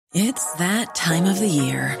It's that time of the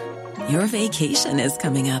year. Your vacation is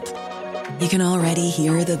coming up. You can already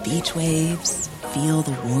hear the beach waves, feel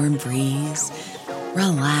the warm breeze,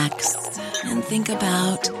 relax, and think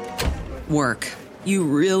about work. You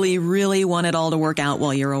really, really want it all to work out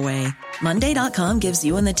while you're away. Monday.com gives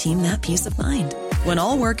you and the team that peace of mind. When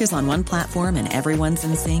all work is on one platform and everyone's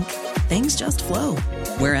in sync, things just flow.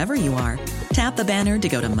 Wherever you are, tap the banner to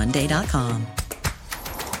go to Monday.com.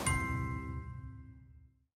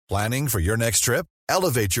 Planning for your next trip?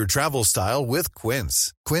 Elevate your travel style with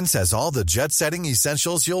Quince. Quince has all the jet-setting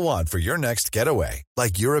essentials you'll want for your next getaway,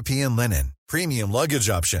 like European linen, premium luggage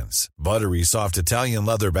options, buttery soft Italian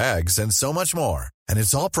leather bags, and so much more. And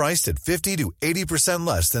it's all priced at 50 to 80%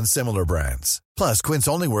 less than similar brands. Plus, Quince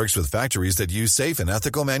only works with factories that use safe and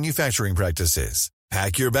ethical manufacturing practices.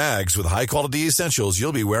 Pack your bags with high-quality essentials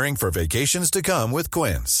you'll be wearing for vacations to come with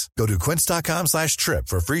Quince. Go to quince.com/trip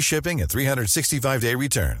for free shipping and 365-day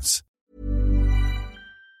returns.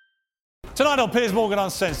 Tonight on Piers Morgan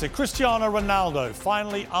Uncensored, Cristiano Ronaldo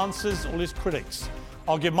finally answers all his critics.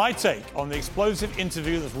 I'll give my take on the explosive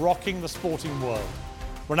interview that's rocking the sporting world.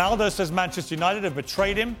 Ronaldo says Manchester United have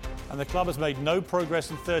betrayed him and the club has made no progress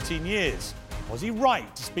in 13 years. Was he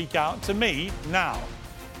right to speak out to me now?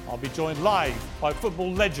 I'll be joined live by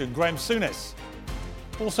football legend Graeme Souness.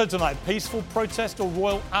 Also tonight, peaceful protest or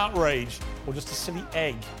royal outrage, or just a silly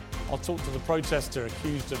egg? I'll talk to the protester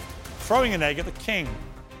accused of throwing an egg at the king.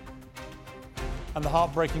 And the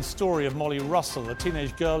heartbreaking story of Molly Russell, a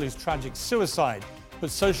teenage girl whose tragic suicide put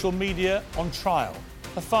social media on trial.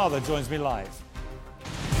 Her father joins me live.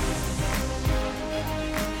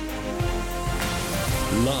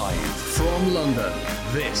 Live from London,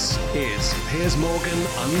 this is Piers Morgan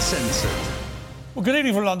Uncensored. Well, good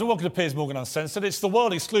evening from London. Welcome to Piers Morgan Uncensored. It's the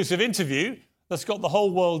world-exclusive interview that's got the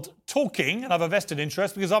whole world talking, and I've a vested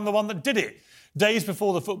interest because I'm the one that did it. Days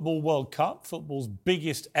before the Football World Cup, football's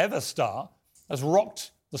biggest ever star has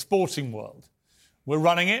rocked the sporting world. We're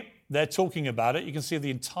running it. They're talking about it. You can see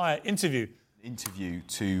the entire interview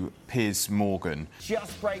To Piers Morgan.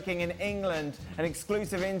 Just breaking in England, an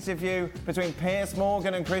exclusive interview between Piers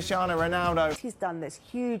Morgan and Cristiano Ronaldo. He's done this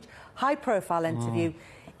huge, high-profile interview.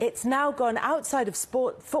 It's now gone outside of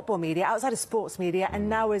football media, outside of sports media, and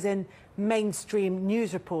now is in mainstream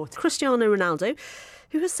news reports. Cristiano Ronaldo,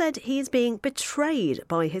 who has said he is being betrayed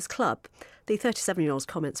by his club. The 37-year-old's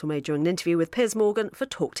comments were made during an interview with Piers Morgan for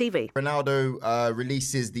Talk TV. Ronaldo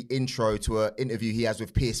releases the intro to an interview he has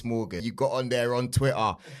with Piers Morgan. You got on there on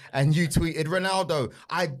Twitter and you tweeted, Ronaldo,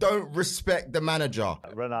 I don't respect the manager.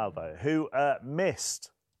 Ronaldo, who missed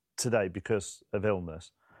today because of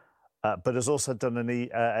illness, but has also done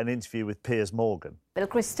an interview with Piers Morgan. Well,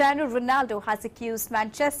 Cristiano Ronaldo has accused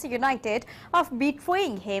Manchester United of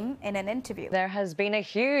betraying him in an interview. There has been a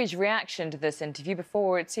huge reaction to this interview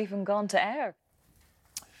before it's even gone to air.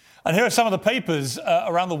 And here are some of the papers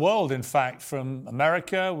around the world, in fact, from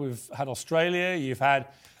America. We've had Australia. You've had,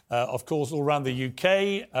 of course, all around the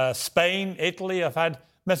UK, Spain, Italy. I've had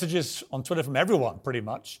messages on Twitter from everyone, pretty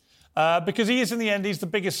much. Because he is, in the end, he's the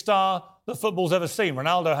biggest star that football's ever seen.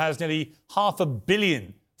 Ronaldo has nearly 500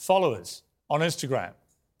 million followers on Instagram.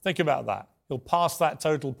 Think about that. He'll pass that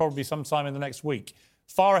total probably sometime in the next week,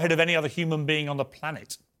 far ahead of any other human being on the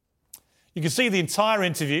planet. You can see the entire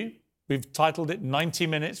interview. We've titled it 90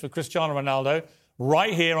 Minutes with Cristiano Ronaldo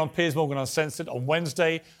right here on Piers Morgan Uncensored on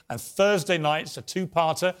Wednesday and Thursday nights, a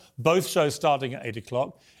two-parter, both shows starting at 8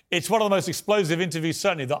 o'clock. It's one of the most explosive interviews,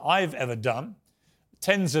 certainly, that I've ever done.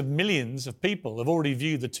 Tens of millions of people have already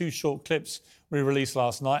viewed the two short clips we released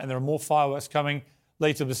last night, and there are more fireworks coming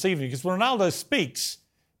later this evening. Because when Ronaldo speaks,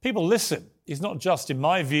 people listen. He's not just, in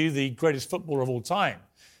my view, the greatest footballer of all time.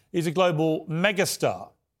 He's a global megastar.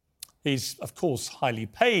 He's, of course, highly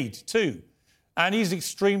paid too. And he's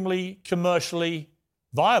extremely commercially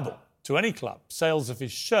viable to any club. Sales of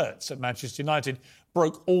his shirts at Manchester United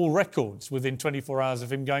broke all records within 24 hours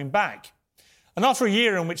of him going back. And after a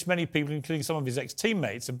year in which many people, including some of his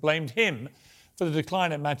ex-teammates, have blamed him for the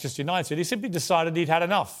decline at Manchester United, he simply decided he'd had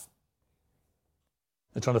enough.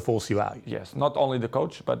 They're trying to force you out. Yes, not only the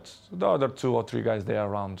coach, but the other 2 or 3 guys there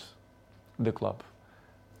around the club.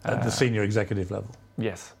 At the senior executive level?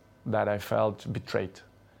 Yes, that I felt betrayed.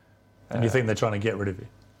 And you think they're trying to get rid of you?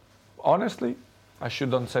 Honestly, I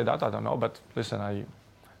shouldn't say that, I don't know, but listen,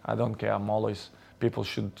 I don't care, people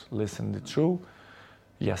should listen the truth.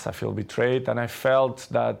 Yes, I feel betrayed, and I felt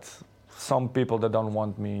that some people that don't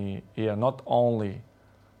want me here, not only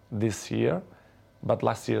this year, but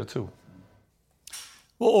last year too.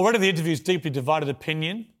 Well, already the interview's deeply divided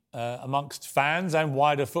opinion amongst fans and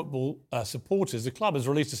wider football supporters. The club has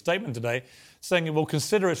released a statement today saying it will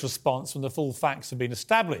consider its response when the full facts have been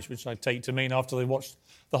established, which I take to mean after they watched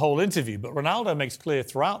the whole interview. But Ronaldo makes clear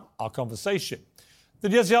throughout our conversation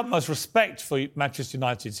that he has the utmost respect for Manchester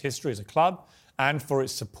United's history as a club and for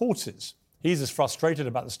its supporters. He's as frustrated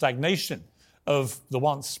about the stagnation of the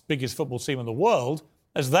once biggest football team in the world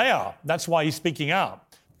as they are. That's why he's speaking out,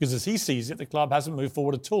 because as he sees it, the club hasn't moved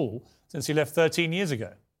forward at all since he left 13 years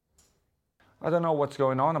ago. I don't know what's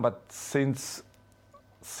going on, but since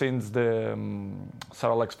the Sir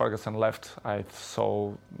Alex Ferguson left, I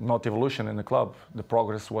saw not evolution in the club. The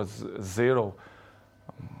progress was zero.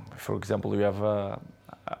 For example, you have an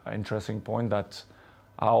interesting point that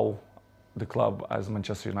how the club as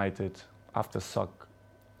Manchester United, after suck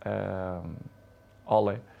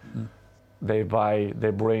Ole, they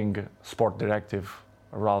bring sport directive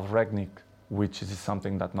Ralph Rangnick, which is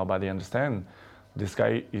something that nobody understands. This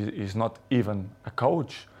guy is not even a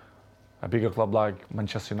coach. A bigger club like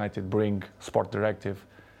Manchester United bring sport directive.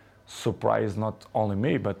 Surprised not only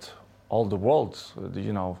me, but all the world.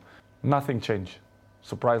 Nothing changed.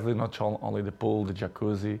 Surprisingly, not only the pool, the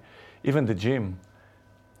jacuzzi, even the gym.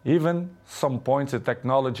 Even some points, the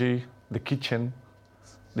technology, the kitchen,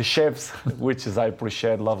 the chefs, which is I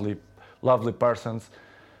appreciate, lovely persons.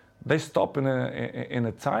 They stop in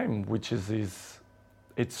a time which is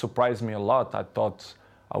it surprised me a lot. I thought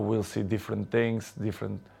I will see different things,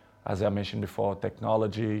 as I mentioned before,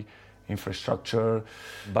 technology, infrastructure.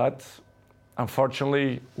 But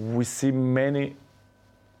unfortunately, we see many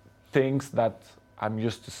things that I'm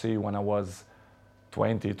used to see when I was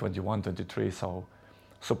 20, 21, 23. So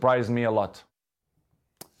surprised me a lot.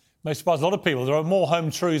 May surprise a lot of people. There are more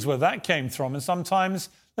home truths where that came from. And sometimes,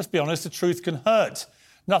 let's be honest, the truth can hurt.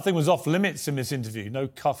 Nothing was off limits in this interview. No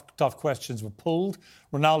tough questions were pulled.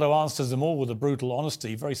 Ronaldo answers them all with a brutal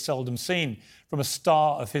honesty, very seldom seen from a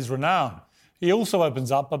star of his renown. He also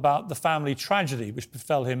opens up about the family tragedy which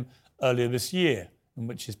befell him earlier this year, in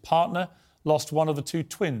which his partner lost one of the two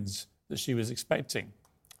twins that she was expecting.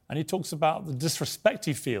 And he talks about the disrespect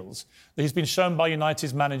he feels that he's been shown by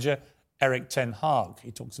United's manager, Erik ten Hag.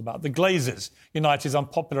 He talks about the Glazers, United's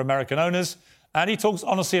unpopular American owners, and he talks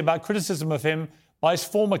honestly about criticism of him by his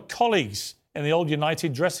former colleagues in the old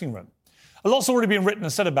United dressing room. A lot's already been written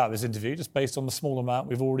and said about this interview, just based on the small amount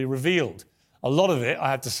we've already revealed. A lot of it,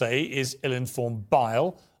 I have to say, is ill-informed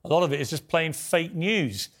bile. A lot of it is just plain fake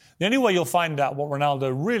news. The only way you'll find out what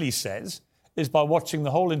Ronaldo really says is by watching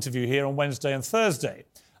the whole interview here on Wednesday and Thursday.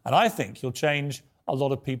 And I think he'll change a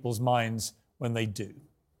lot of people's minds when they do.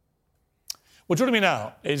 Well, joining me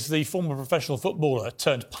now is the former professional footballer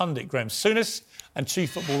turned pundit Graeme Souness and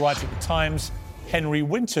chief football writer at The Times, Henry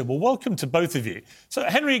Winter. Well, welcome to both of you. So,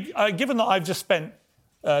 Henry, given that I've just spent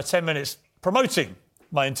 10 minutes promoting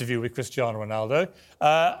my interview with Cristiano Ronaldo,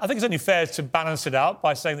 I think it's only fair to balance it out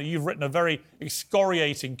by saying that you've written a very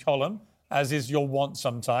excoriating column, as is your wont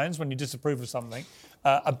sometimes when you disapprove of something,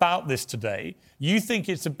 about this today. You think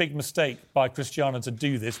it's a big mistake by Cristiano to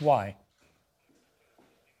do this. Why?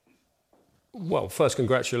 Well, first,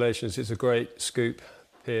 congratulations. It's a great scoop,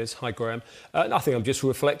 Piers. Hi, Graeme. I think I'm just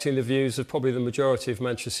reflecting the views of probably the majority of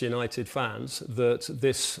Manchester United fans that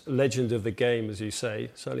this legend of the game, as you say,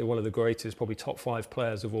 certainly one of the greatest, probably top 5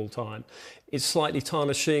 players of all time, is slightly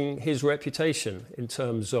tarnishing his reputation in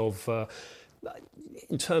terms of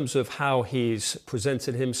how he's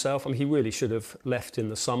presented himself. I mean, he really should have left in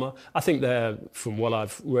the summer. I think from what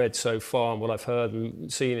I've read so far and what I've heard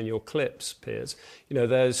and seen in your clips, Piers,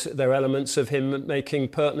 there are elements of him making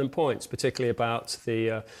pertinent points, particularly about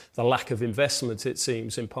the lack of investment, it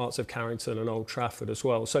seems, in parts of Carrington and Old Trafford as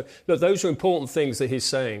well. So, look, those are important things that he's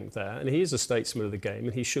saying there, and he is a statesman of the game,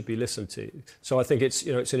 and he should be listened to. So I think it's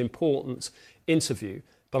an important interview.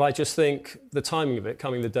 But I just think the timing of it,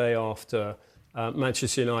 coming the day after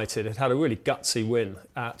Manchester United had a really gutsy win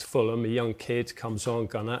at Fulham. A young kid comes on,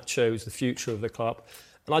 Garnacho is the future of the club.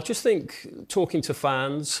 And I just think, talking to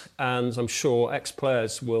fans, and I'm sure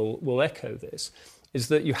ex-players will echo this, is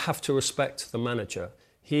that you have to respect the manager.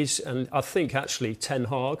 And I think actually Ten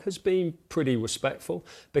Hag has been pretty respectful,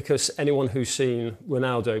 because anyone who's seen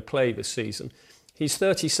Ronaldo play this season, he's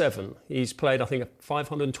 37. He's played, I think,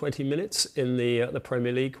 520 minutes in the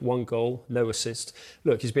Premier League, 1 goal, no assist.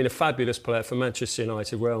 Look, he's been a fabulous player for Manchester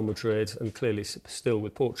United, Real Madrid, and clearly still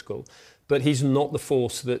with Portugal. But he's not the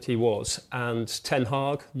force that he was. And Ten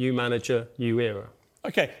Hag, new manager, new era.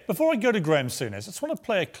 OK, before I go to Graeme Souness, I just want to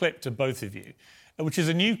play a clip to both of you, which is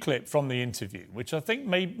a new clip from the interview, which I think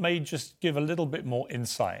may just give a little bit more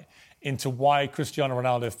insight into why Cristiano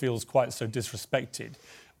Ronaldo feels quite so disrespected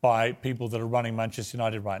by people that are running Manchester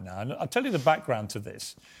United right now. And I'll tell you the background to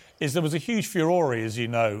this, is there was a huge furore, as you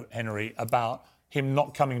know, Henry, about him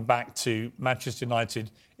not coming back to Manchester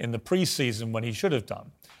United in the pre-season when he should have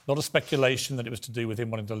done. A lot of speculation that it was to do with him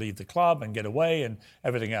wanting to leave the club and get away and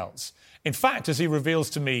everything else. In fact, as he reveals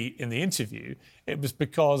to me in the interview, it was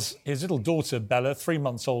because his little daughter, Bella, 3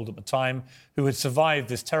 months old at the time, who had survived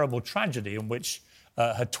this terrible tragedy in which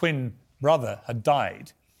her twin brother had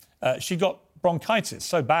died, she got bronchitis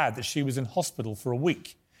so bad that she was in hospital for a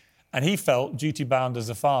week. And he felt duty-bound as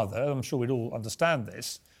a father, I'm sure we'd all understand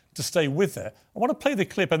this, to stay with her. I want to play the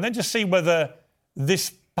clip and then just see whether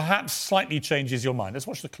this perhaps slightly changes your mind. Let's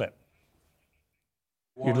watch the clip.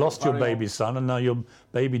 You'd lost your baby son and now your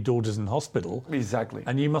baby daughter's in hospital. Exactly.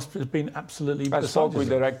 And you must have been absolutely... I spoke with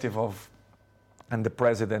the directive and the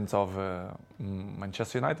president of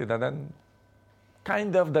Manchester United, and then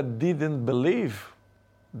kind of that didn't believe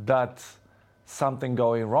that something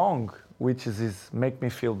going wrong, which is make me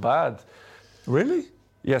feel bad. Really?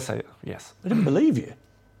 Yes. They didn't believe you?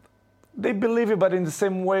 They believe you, but in the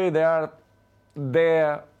same way they are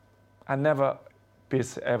there. I never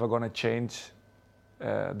is ever going to change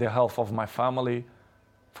the health of my family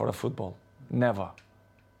for the football. Never.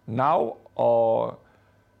 Now or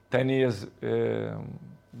 10 years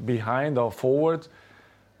behind or forward.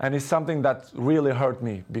 And it's something that really hurt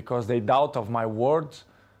me because they doubt of my words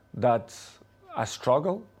that I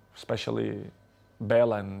struggle, especially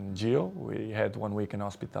Bella and Gio. We had 1 week in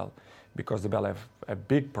hospital because the Bella have a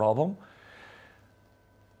big problem.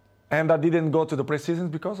 And I didn't go to the pre-season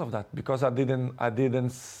because of that, because I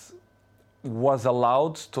didn't was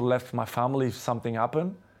allowed to leave my family if something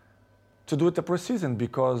happened to do it the pre-season,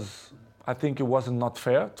 because I think it wasn't not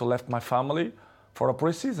fair to leave my family for a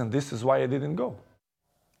pre-season. This is why I didn't go.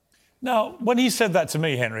 Now, when he said that to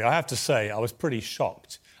me, Henry, I have to say I was pretty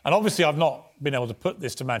shocked. And obviously I've not been able to put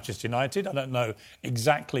this to Manchester United. I don't know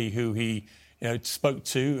exactly who he spoke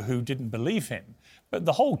to, who didn't believe him. But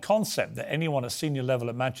the whole concept that anyone at senior level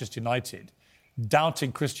at Manchester United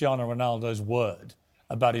doubted Cristiano Ronaldo's word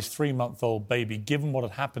about his 3-month-old baby, given what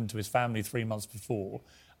had happened to his family 3 months before,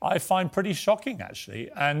 I find pretty shocking, actually.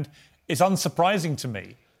 And it's unsurprising to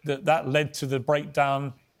me that that led to the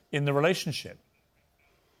breakdown in the relationship.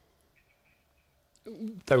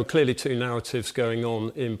 There were clearly two narratives going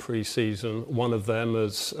on in pre-season. One of them,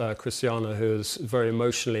 as Cristiano has very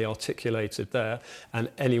emotionally articulated there, and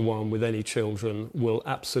anyone with any children will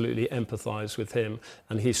absolutely empathise with him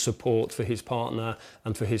and his support for his partner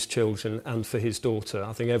and for his children and for his daughter.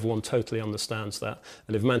 I think everyone totally understands that.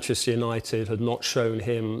 And if Manchester United had not shown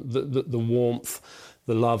him the warmth,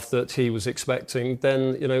 the love that he was expecting,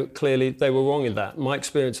 then, clearly they were wrong in that. My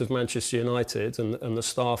experience of Manchester United and the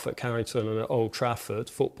staff at Carrington and at Old Trafford,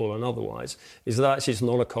 football and otherwise, is that actually it's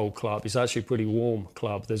not a cold club. It's actually a pretty warm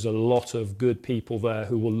club. There's a lot of good people there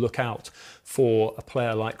who will look out for a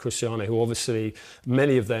player like Cristiano, who obviously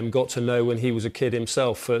many of them got to know when he was a kid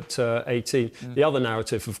himself at 18. The other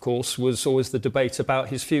narrative, of course, was always the debate about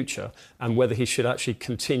his future and whether he should actually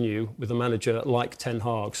continue with a manager like Ten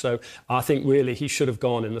Hag. So I think really he should have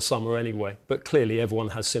gone in the summer anyway, but clearly everyone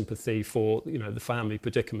has sympathy for the family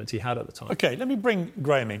predicament he had at the time. OK, let me bring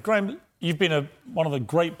Graeme in. Graeme, you've been one of the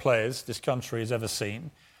great players this country has ever seen,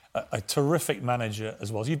 a terrific manager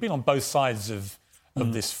as well. You've been on both sides of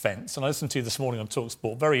this fence, and I listened to you this morning on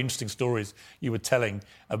TalkSport. Very interesting stories you were telling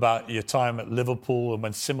about your time at Liverpool and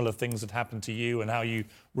when similar things had happened to you and how you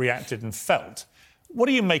reacted and felt. What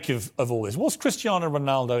do you make of all this? Was Cristiano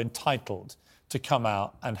Ronaldo entitled to come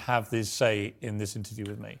out and have this say in this interview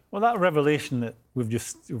with me? Well, that revelation that we've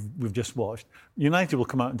just watched, United will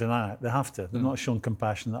come out and deny it. They have to. They've not shown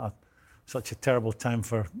compassion at such a terrible time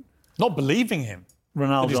for... Not believing him.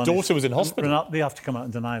 Ronaldo. His daughter was in hospital. They have to come out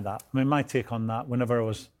and deny that. I mean, my take on that, whenever I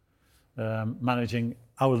was managing,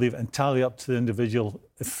 I would leave it entirely up to the individual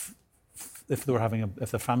if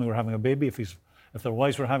their family were having a baby, if their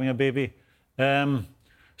wives were having a baby.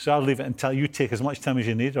 So I'll leave it until you take as much time as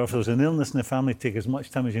you need, or if there's an illness in the family, take as much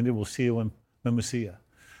time as you need. We'll see you when we see you.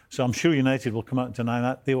 So I'm sure United will come out and deny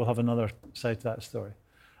that. They will have another side to that story.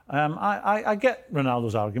 I get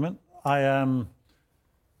Ronaldo's argument. I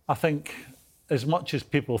think, as much as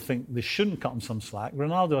people think they shouldn't cut him some slack,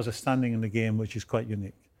 Ronaldo has a standing in the game which is quite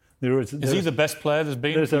unique. Is he the best player there's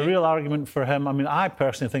been? There's a real argument for him. I mean, I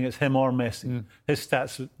personally think it's him or Messi. His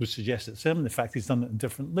stats would suggest it's him. The fact he's done it in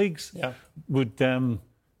different leagues would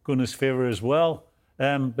go in his favour as well.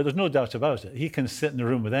 But there's no doubt about it. He can sit in the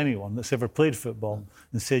room with anyone that's ever played football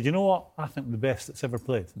and say, you know what, I think I'm the best that's ever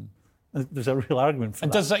played. There's a real argument for that.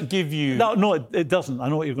 And does that give you... No, it doesn't. I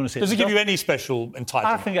know what you're going to say. Does it give you any special entitlement?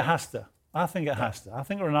 I think it has to. I think it has to. I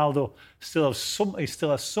think Ronaldo still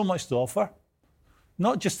has so much to offer,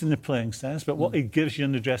 not just in the playing sense, but what he gives you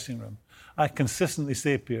in the dressing room. I consistently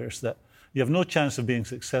say, Piers, that you have no chance of being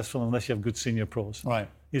successful unless you have good senior pros. Right.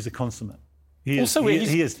 He's a consummate. He's still the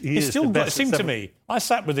got, it best. seemed to me, I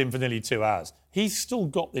sat with him for nearly 2 hours. He's still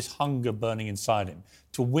got this hunger burning inside him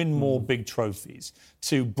to win more big trophies,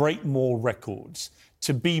 to break more records,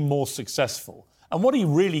 to be more successful. And what he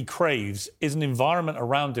really craves is an environment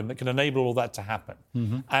around him that can enable all that to happen.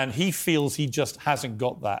 And he feels he just hasn't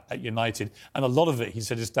got that at United. And a lot of it, he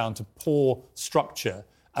said, is down to poor structure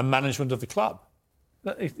and management of the club.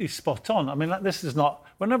 He's spot on. I mean, this is not...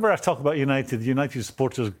 Whenever I talk about United, the United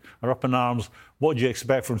supporters are up in arms. What do you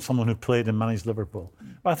expect from someone who played and managed Liverpool?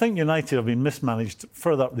 I think United have been mismanaged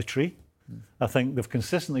further up the tree. I think they've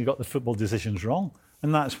consistently got the football decisions wrong,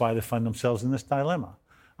 and that's why they find themselves in this dilemma.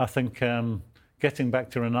 I think getting back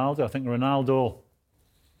to Ronaldo, I think Ronaldo,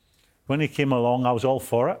 when he came along, I was all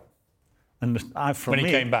for it. And when he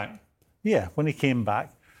came back? Yeah, when he came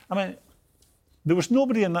back. I mean, there was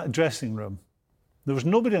nobody in that dressing room. There was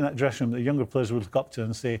nobody in that dressing room that younger players would look up to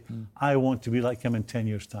and say, I want to be like him in 10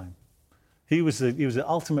 years' time. He was the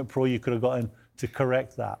ultimate pro you could have got in to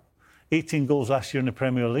correct that. 18 goals last year in the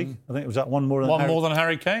Premier League. I think it was that one more than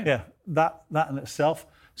Harry Kane? Yeah, that in itself.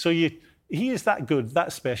 So he is that good,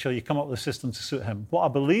 that special, you come up with a system to suit him. What I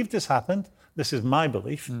believed has happened, this is my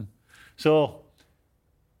belief. So,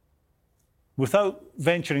 without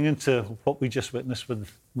venturing into what we just witnessed with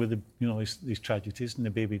the, these tragedies and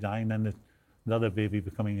the baby dying and the other baby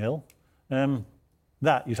becoming ill,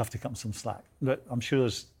 that you'd have to cut him some slack. But I'm sure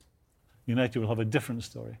United will have a different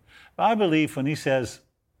story. But I believe when he says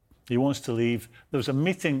he wants to leave, there was a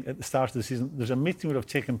meeting at the start of the season, there's a meeting would have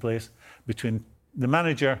taken place between the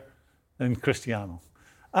manager and Cristiano.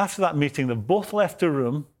 After that meeting, they've both left the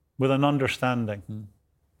room with an understanding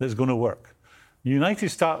that it's going to work. United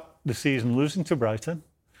start the season losing to Brighton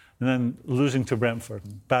and then losing to Brentford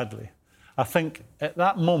badly. I think at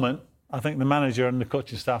that moment, the manager and the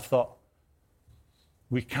coaching staff thought,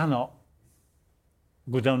 we cannot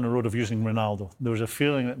go down the road of using Ronaldo. There was a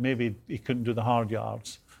feeling that maybe he couldn't do the hard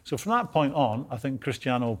yards. So from that point on, I think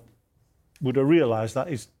Cristiano would have realised that.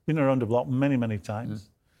 He's been around the block many, many times.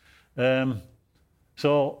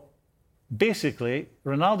 So basically,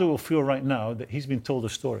 Ronaldo will feel right now that he's been told a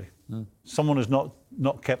story. Someone has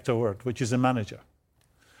not kept a word, which is the manager.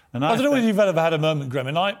 And I don't know if you've ever had a moment, Graeme,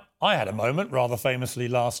 and I had a moment rather famously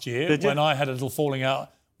last year when I had a little falling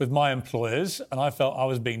out with my employers and I felt I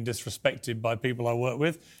was being disrespected by people I work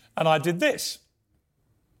with, and I did this.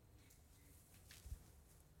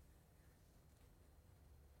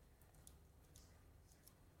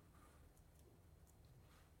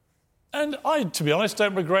 And I, to be honest,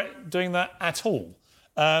 don't regret doing that at all.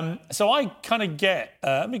 So I kind of get...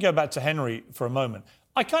 let me go back to Henry for a moment.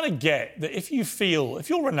 I kind of get that if you're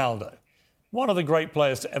Ronaldo, one of the great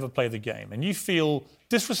players to ever play the game, and you feel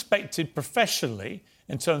disrespected professionally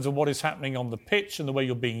in terms of what is happening on the pitch and the way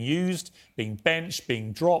you're being used, being benched,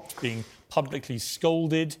 being dropped, being publicly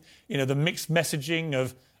scolded, the mixed messaging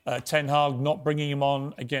of Ten Hag not bringing him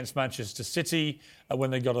on against Manchester City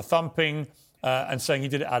when they got a thumping and saying he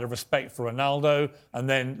did it out of respect for Ronaldo, and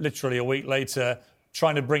then literally a week later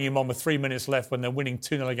trying to bring him on with 3 minutes left when they're winning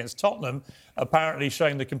 2-0 against Tottenham, apparently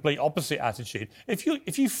showing the complete opposite attitude. If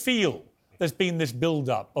you feel there's been this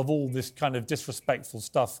build-up of all this kind of disrespectful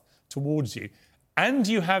stuff towards you, and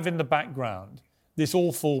you have in the background this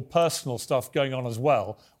awful personal stuff going on as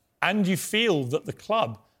well, and you feel that the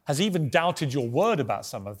club has even doubted your word about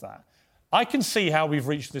some of that, I can see how we've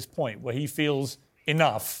reached this point where he feels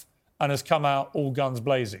enough and has come out all guns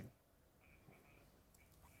blazing.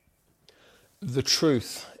 The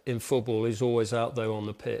truth in football is always out there on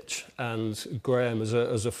the pitch, and Graeme, as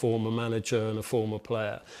a former manager and a former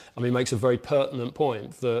player, makes a very pertinent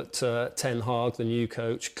point that Ten Hag, the new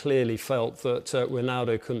coach, clearly felt that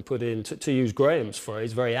Ronaldo couldn't put in, to use Graeme's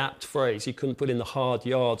phrase, very apt phrase, he couldn't put in the hard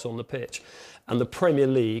yards on the pitch. And the Premier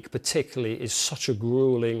League particularly is such a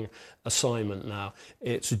gruelling assignment now.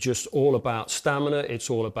 It's just all about stamina,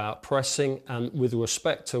 it's all about pressing, and with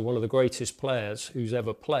respect to one of the greatest players who's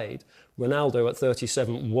ever played, Ronaldo at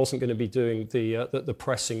 37 wasn't going to be doing the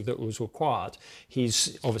pressing that was required.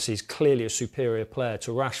 He's clearly a superior player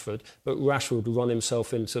to Rashford, but Rashford would run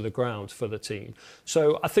himself into the ground for the team.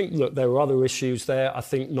 So I think, look, there were other issues there. I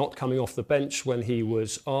think not coming off the bench when he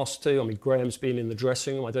was asked to. Graeme's been in the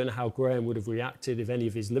dressing room. I don't know how Graeme would have reacted if any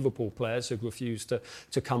of his Liverpool players had refused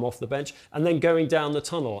to come off the bench. And then going down the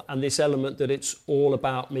tunnel and this element that it's all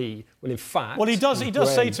about me, when in fact... Well, he does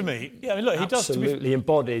say to me... Yeah, look, he does... Absolutely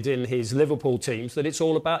embodied in his these Liverpool teams that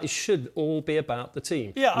it should all be about the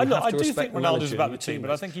team. Yeah, I do think Ronaldo's about the team,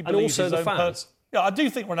 but I think he believes and also his the own fans. Yeah, I do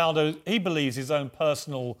think Ronaldo, he believes his own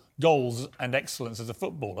personal goals and excellence as a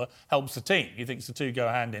footballer helps the team. He thinks the two go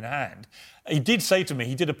hand in hand. He did say to me,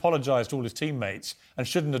 he did apologise to all his teammates and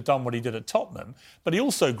shouldn't have done what he did at Tottenham. But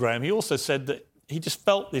Graeme, he also said that he just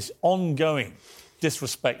felt this ongoing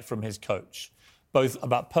disrespect from his coach, both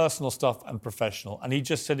about personal stuff and professional. And he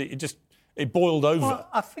just said it boiled over. Well,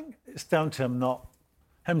 I think it's down to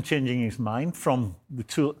him changing his mind from the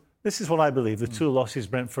two. This is what I believe, the two losses,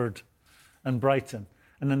 Brentford and Brighton.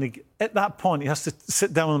 And then at that point, he has to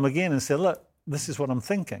sit down with them again and say, look, this is what I'm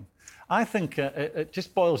thinking. I think it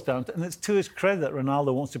just boils down to, and it's to his credit that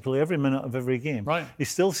Ronaldo wants to play every minute of every game. Right. He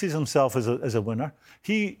still sees himself as a winner.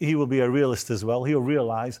 He will be a realist as well. He'll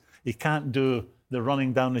realise he can't do the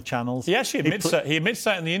running down the channels. He actually admits that. He admits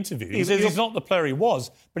that in the interview. He says he's not the player he was,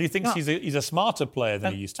 but he thinks he's a smarter player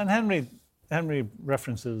than he used to. And Henry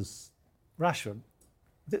references Rashford.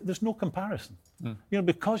 There's no comparison.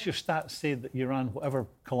 Because your stats say that you ran whatever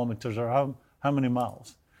kilometres or how many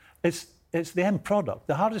miles, it's the end product.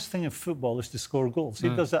 The hardest thing in football is to score goals. He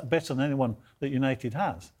does that better than anyone that United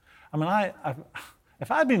has. I mean,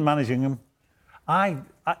 if I'd been managing him, I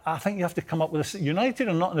think you have to come up with United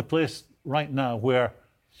are not in a place right now where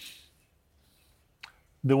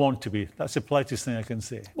they want to be. That's the politest thing I can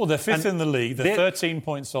say. Well, they're fifth in the league. They're 13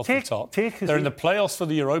 points off the top. They're in the playoffs for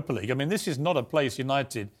the Europa League. I mean, this is not a place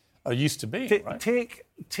United are used to being, right? Take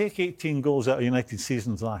 18 goals out of United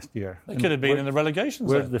seasons last year. They could have been in the relegation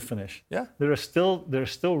zone. Where did they finish? Yeah. There is still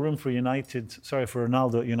room for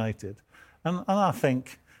Ronaldo at United. And I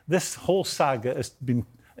think this whole saga has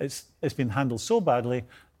been handled so badly,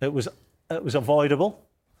 it was avoidable.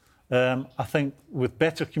 I think with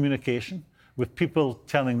better communication, with people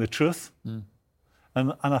telling the truth.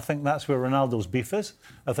 And I think that's where Ronaldo's beef is.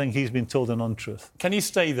 I think he's been told an untruth. Can he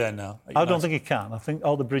stay there now? I don't think he can. I think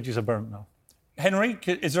all the bridges are burnt now. Henry,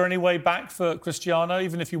 is there any way back for Cristiano,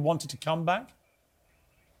 even if he wanted to come back?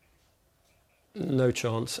 No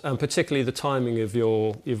chance, and particularly the timing of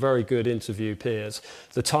your very good interview, Piers.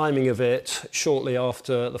 The timing of it shortly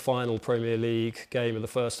after the final Premier League game of the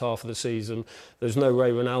first half of the season. There's no way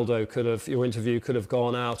your interview could have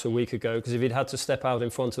gone out a week ago, because if he'd had to step out in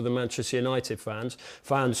front of the Manchester United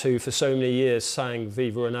fans who for so many years sang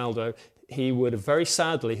Viva Ronaldo, he would have very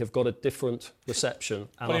sadly have got a different reception.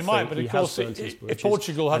 And well, he might, but of course, if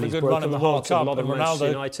Portugal have a good run in the World Cup and Ronaldo...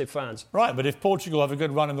 United fans. Right, but if Portugal have a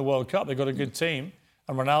good run in the World Cup, they've got a good team,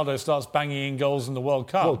 and Ronaldo starts banging in goals in the World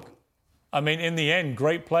Cup... Well, I mean, in the end,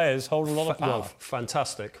 great players hold a lot of power. Well,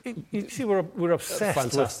 fantastic. You see, we're obsessed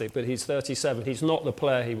fantastic, but he's 37. He's not the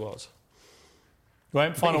player he was.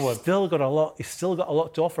 Graeme, final word. He's still got a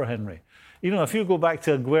lot to offer, Henry. If you go back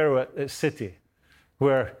to Aguero at City,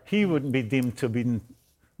 where he wouldn't be deemed to have been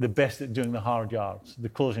the best at doing the hard yards, the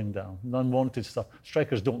closing down, the unwanted stuff.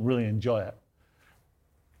 Strikers don't really enjoy it.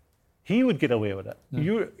 He would get away with it.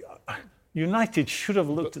 United should have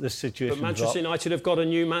looked at this situation. But Manchester United have got a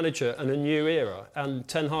new manager and a new era, and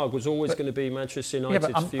Ten Hag was always going to be Manchester United's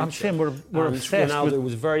future. I'm saying we're obsessed. Ronaldo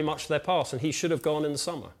was very much their past, and he should have gone in the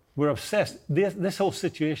summer. We're obsessed. This whole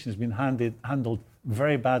situation has been handled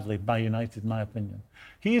very badly by United, in my opinion.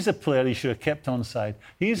 He is a player he should have kept on side.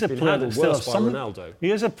 He is a player that still has Ronaldo.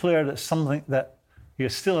 He is a player that's something that he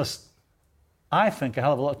still has, I think, a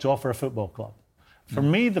hell of a lot to offer a football club. For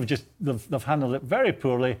me, they've handled it very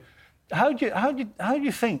poorly. How do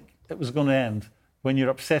you think it was going to end when you're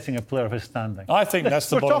upsetting a player of his standing? I think that's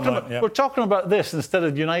the bottom line. We're talking about this instead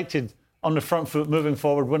of United on the front foot, moving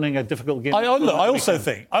forward, winning a difficult game. I also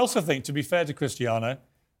think, to be fair to Cristiano,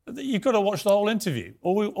 you've got to watch the whole interview.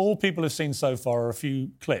 All people have seen so far are a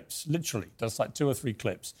few clips, literally. That's like 2 or 3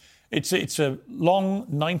 clips. It's a long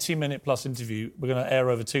 90-minute plus interview we're going to air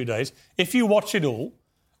over 2 days. If you watch it all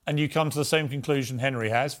and you come to the same conclusion Henry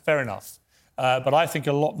has, fair enough. But I think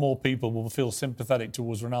a lot more people will feel sympathetic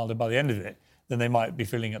towards Ronaldo by the end of it than they might be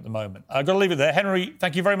feeling at the moment. I've got to leave it there. Henry,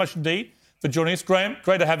 thank you very much indeed for joining us. Graeme,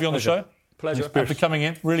 great to have you on the show. Pleasure. Thanks for coming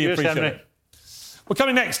in. Really appreciate it. Well,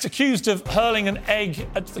 coming next, accused of hurling an egg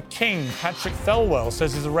at the King, Patrick Thelwell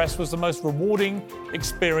says his arrest was the most rewarding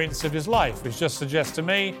experience of his life, which just suggests to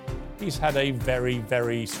me he's had a very,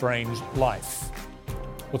 very strange life.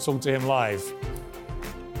 We'll talk to him live.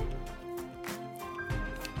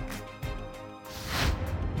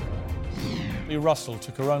 Molly Russell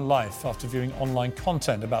took her own life after viewing online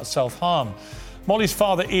content about self-harm. Molly's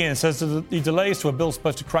father, Ian, says that the delays to a bill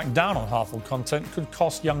supposed to crack down on harmful content could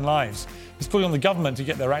cost young lives. He's calling on the government to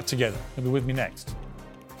get their act together. He'll be with me next.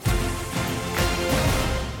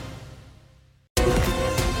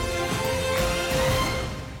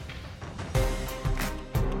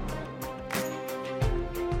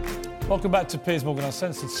 Welcome back to Piers Morgan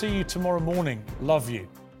Uncensored. See you tomorrow morning. Love you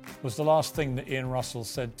was the last thing that Ian Russell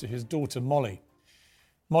said to his daughter, Molly.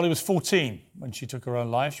 Molly was 14 when she took her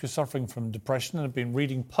own life. She was suffering from depression and had been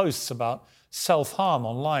reading posts about self-harm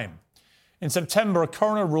online. In September, a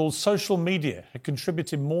coroner ruled social media had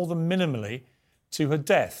contributed more than minimally to her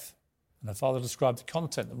death. And her father described the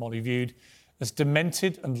content that Molly viewed as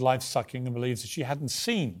demented and life-sucking and believes if she hadn't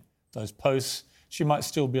seen those posts, she might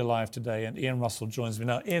still be alive today. And Ian Russell joins me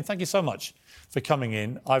now. Ian, thank you so much for coming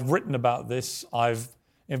in. I've written about this. I've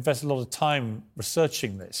invested a lot of time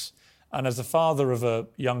researching this. And as a father of a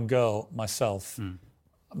young girl myself,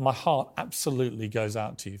 my heart absolutely goes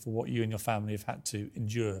out to you for what you and your family have had to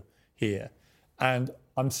endure here. And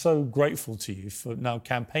I'm so grateful to you for now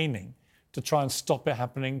campaigning to try and stop it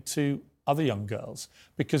happening to other young girls,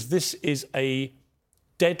 because this is a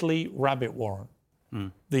deadly rabbit warren,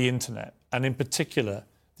 the internet, and in particular,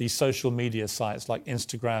 these social media sites like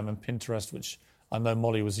Instagram and Pinterest, which I know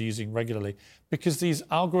Molly was using regularly, because these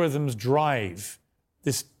algorithms drive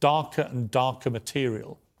this darker and darker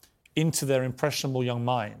material into their impressionable young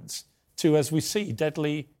minds to, as we see,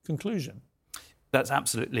 deadly conclusion. That's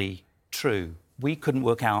absolutely true. We couldn't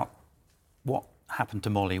work out what happened to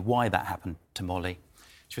Molly, why that happened to Molly.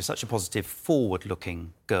 She was such a positive,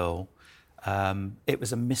 forward-looking girl. It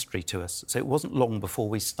was a mystery to us. So it wasn't long before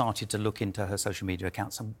we started to look into her social media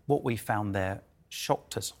accounts, and what we found there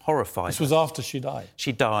shocked us, horrified us. This was after she died?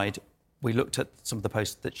 She died. We looked at some of the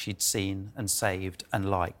posts that she'd seen and saved and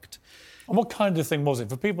liked. And what kind of thing was it?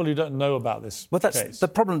 For people who don't know about this case. The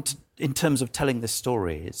problem in terms of telling this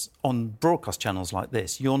story is, on broadcast channels like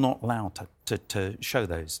this, you're not allowed to show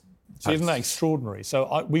those posts. So isn't that extraordinary?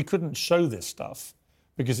 So we couldn't show this stuff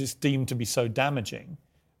because it's deemed to be so damaging.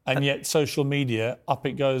 And yet social media, up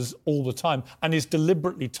it goes all the time, and is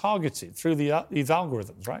deliberately targeted through these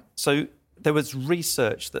algorithms, right? So there was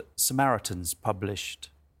research that Samaritans published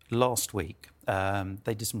last week.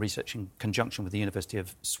 They did some research in conjunction with the University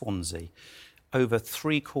of Swansea. Over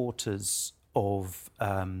 3/4 of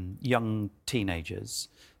young teenagers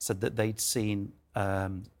said that they'd seen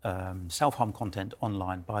self-harm content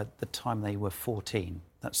online by the time they were 14.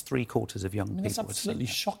 That's 3/4 of young people. That's absolutely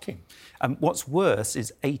shocking. And what's worse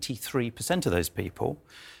is 83% of those people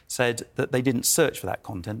said that they didn't search for that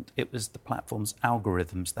content. It was the platform's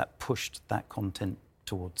algorithms that pushed that content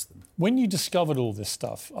towards them. When you discovered all this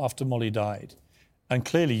stuff after Molly died, and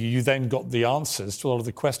clearly you then got the answers to a lot of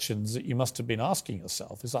the questions that you must have been asking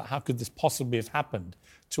yourself, is like, how could this possibly have happened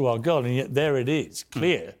to our girl? And yet there it is,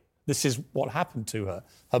 clear. This is what happened to her.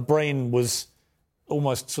 Her brain was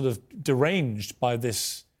almost sort of deranged by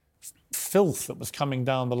this filth that was coming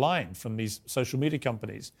down the line from these social media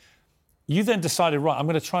companies. You then decided, right, I'm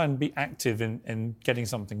going to try and be active in getting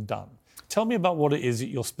something done. Tell me about what it is that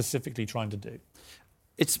you're specifically trying to do.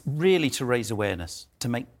 It's really to raise awareness, to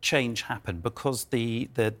make change happen, because the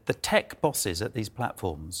tech bosses at these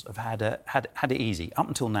platforms have had it easy. Up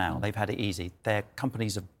until now, they've had it easy. Their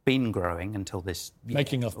companies have been growing until this year.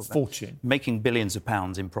 Making a fortune. Making billions of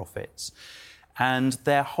pounds in profits. And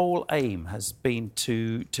their whole aim has been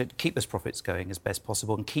to keep those profits going as best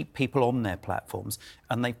possible and keep people on their platforms.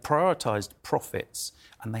 And they've prioritised profits,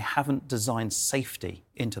 and they haven't designed safety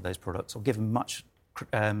into those products or given much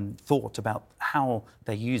thought about how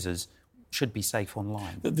their users should be safe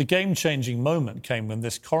online. The game-changing moment came when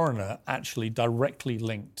this coroner actually directly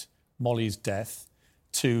linked Molly's death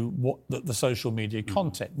to what the social media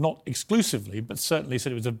content. Not exclusively, but certainly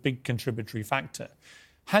said it was a big contributory factor.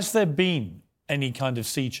 Has there been any kind of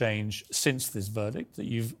sea change since this verdict that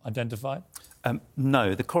you've identified?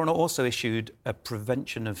 No. The coroner also issued a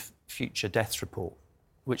prevention of future deaths report,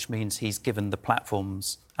 which means he's given the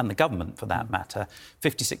platforms, and the government for that matter,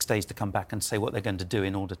 56 days to come back and say what they're going to do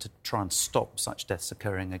in order to try and stop such deaths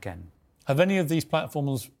occurring again. Have any of these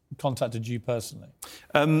platforms contacted you personally?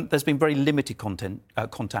 There's been very limited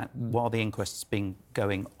contact while the inquest's been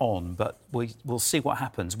going on, but we'll see what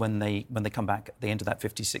happens when they come back at the end of that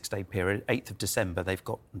 56-day period. 8th of December, they've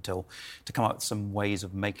got until to come up with some ways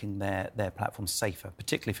of making their platforms safer,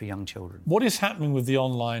 particularly for young children. What is happening with the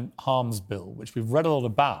online harms bill, which we've read a lot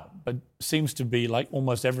about, but seems to be like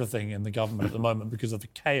almost everything in the government at the moment because of the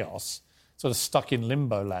chaos, sort of stuck in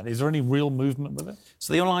limbo land? Is there any real movement with it?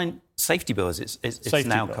 So the online safety bill, it's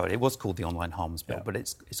now bill. called. It was called the online harms bill, but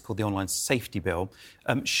it's called the online safety bill.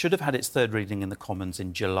 Should have had its third reading in the Commons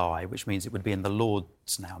in July, which means it would be in the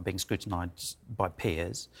Lords now, being scrutinised by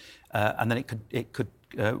peers, and then it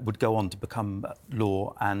would go on to become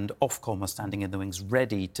law. And Ofcom are standing in the wings,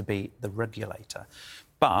 ready to be the regulator,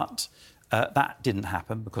 but that didn't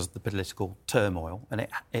happen because of the political turmoil, and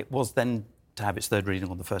it was then to have its third reading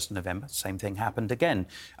on the 1st of November. Same thing happened again.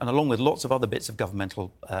 And along with lots of other bits of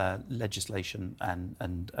governmental legislation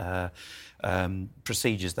and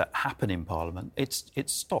procedures that happen in Parliament, it's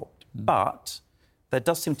stopped. But there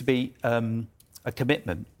does seem to be a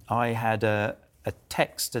commitment. I had a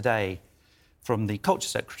text today from the Culture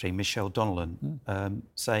Secretary, Michelle Donnellan,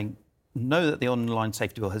 saying, know that the online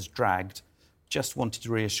safety bill has dragged. Just wanted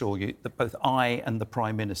to reassure you that both I and the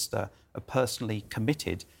Prime Minister are personally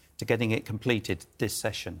committed to getting it completed this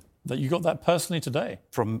session. That you got that personally today?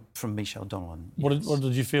 From Michelle Donnellan. Yes. What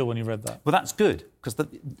did you feel when you read that? Well, that's good, because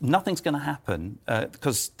nothing's going to happen,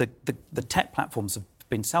 because the tech platforms have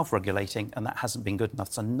been self-regulating and that hasn't been good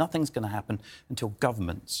enough. So nothing's going to happen until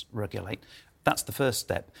governments regulate. That's the first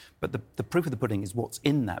step. But the proof of the pudding is what's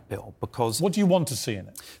in that bill, because... What do you want to see in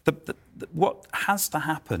it? What has to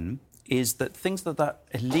happen is that things that are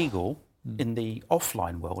illegal in the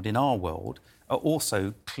offline world, in our world, are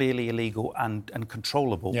also clearly illegal and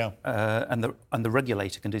controllable. Yeah. And the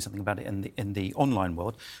regulator can do something about it in the online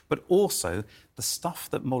world. But also the stuff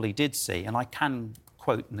that Molly did see, and I can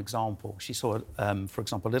quote an example. She saw, for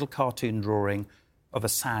example, a little cartoon drawing of a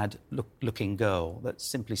sad-looking girl that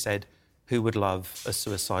simply said, "Who would love a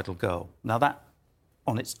suicidal girl?" Now, that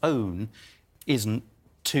on its own isn't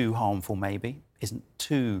too harmful, maybe, isn't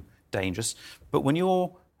too dangerous. But when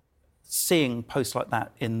you're seeing posts like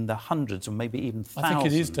that in the hundreds or maybe even thousands... I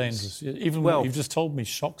think it is dangerous. Even what you've just told me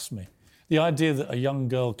shocks me. The idea that a young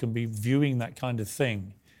girl can be viewing that kind of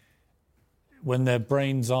thing when their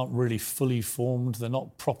brains aren't really fully formed, they're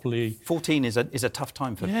not properly... 14 is a tough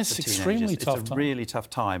time for teenagers. Extremely tough time. It's a really tough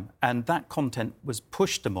time. And that content was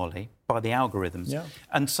pushed to Molly by the algorithms. Yeah.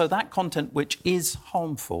 And so that content, which is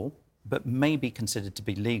harmful but may be considered to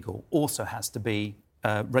be legal, also has to be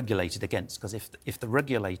regulated against, because if the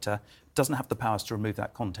regulator doesn't have the powers to remove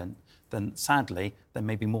that content, then sadly there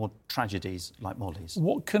may be more tragedies like Molly's.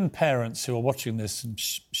 What can parents who are watching this and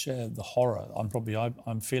share the horror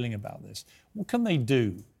I'm feeling about this, what can they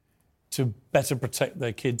do to better protect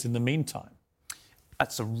their kids in the meantime?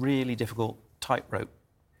 That's a really difficult tightrope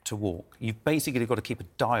to walk. You've basically got to keep a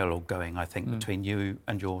dialogue going, I think, between you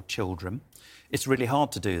and your children. It's really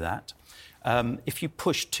hard to do that. If you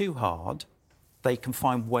push too hard, they can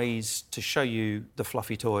find ways to show you the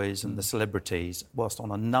fluffy toys and the celebrities, whilst on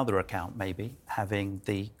another account maybe having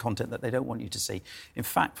the content that they don't want you to see. In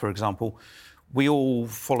fact, for example, we all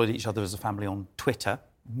followed each other as a family on Twitter.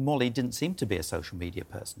 Molly didn't seem to be a social media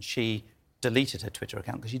person. She deleted her Twitter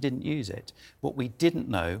account because she didn't use it. What we didn't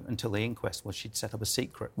know until the inquest was she'd set up a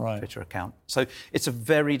secret Twitter account. So it's a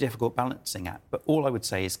very difficult balancing act. But all I would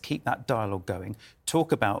say is keep that dialogue going,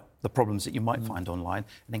 talk about the problems that you might find online,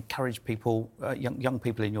 and encourage people, young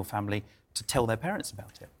people in your family, to tell their parents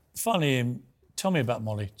about it. Finally, tell me about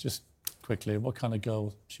Molly, just quickly. What kind of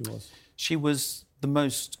girl she was? She was the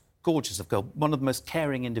most gorgeous of girls, one of the most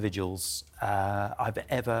caring individuals I've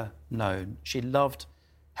ever known. She loved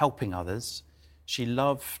helping others. She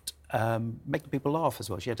loved making people laugh as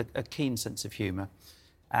well. She had a keen sense of humour.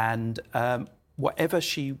 And whatever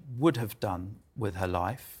she would have done with her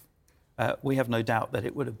life, we have no doubt that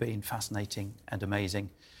it would have been fascinating and amazing.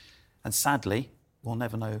 And sadly, we'll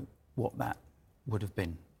never know what that would have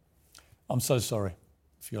been. I'm so sorry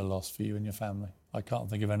for your loss, for you and your family. I can't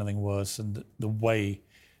think of anything worse than the way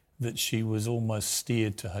that she was almost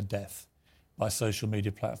steered to her death by social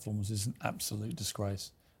media platforms is an absolute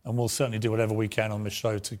disgrace. And we'll certainly do whatever we can on this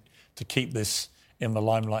show to keep this in the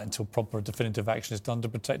limelight until proper definitive action is done to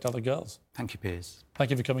protect other girls. Thank you, Piers.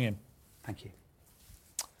 Thank you for coming in. Thank you.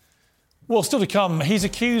 Well, still to come, he's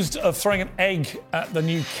accused of throwing an egg at the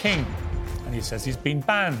new king. And he says he's been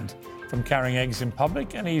banned from carrying eggs in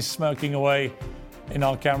public, and he's smirking away in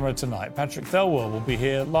our camera tonight. Patrick Thelwell will be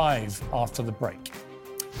here live after the break.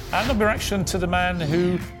 And there'll be reaction to the man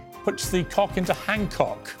who puts the cock into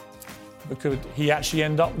Hancock. But could he actually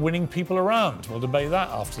end up winning people around? We'll debate that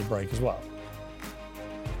after the break as well.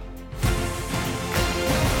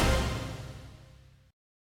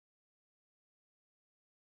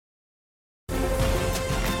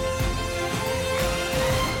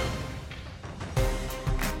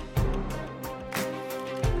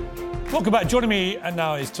 Welcome back. Joining me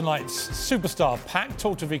now is tonight's superstar pack,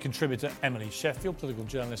 Talk TV contributor Emily Sheffield, political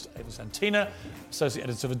journalist Ava Santina, associate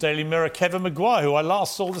editor of the Daily Mirror Kevin Maguire, who I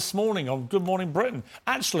last saw this morning on Good Morning Britain,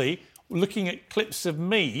 actually looking at clips of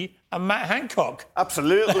me and Matt Hancock.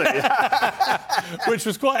 Absolutely. Which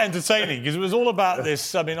was quite entertaining because it was all about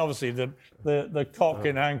this. I mean, obviously, the cock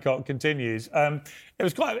in Hancock continues. It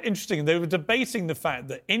was quite interesting. They were debating the fact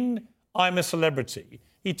that in I'm a Celebrity,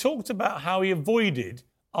 he talked about how he avoided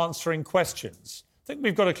answering questions I think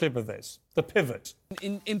we've got a clip of this. The pivot.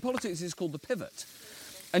 In politics, it's called the pivot.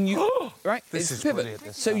 And you right, this it's is pivot. brilliant,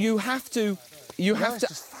 this So stuff. you have to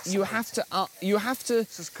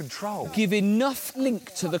This is control. give enough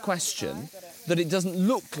link to the question that it doesn't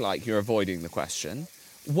look like you're avoiding the question,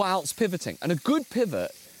 whilst pivoting. And a good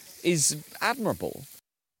pivot is admirable.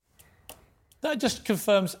 That just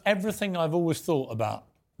confirms everything I've always thought about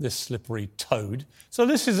this slippery toad. So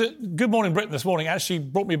this is Good Morning Britain this morning actually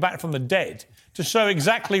brought me back from the dead to show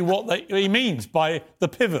exactly what he means by the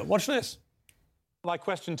pivot. Watch this. My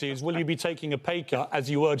question to you is, will you be taking a pay cut as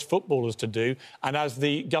you urge footballers to do and as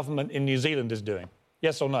the government in New Zealand is doing?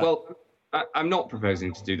 Yes or no? Well, I'm not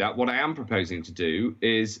proposing to do that. What I am proposing to do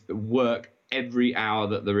is work every hour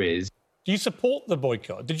that there is. Do you support the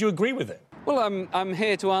boycott? Did you agree with it? Well, I'm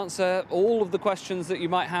here to answer all of the questions that you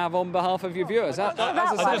might have on behalf of your viewers. I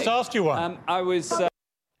just asked you one.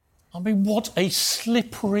 I mean, what a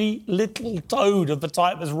slippery little toad of the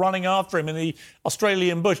type that's running after him in the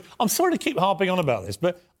Australian bush. I'm sorry to keep harping on about this,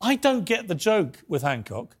 but I don't get the joke with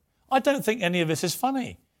Hancock. I don't think any of this is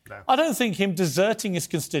funny. No. I don't think him deserting his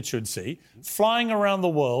constituency, flying around the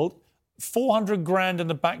world, 400 grand in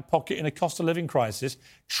the back pocket in a cost of living crisis,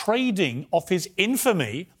 trading off his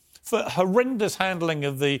infamy for horrendous handling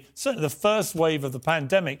of certainly the first wave of the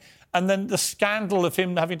pandemic, and then the scandal of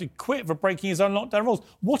him having to quit for breaking his own lockdown rules.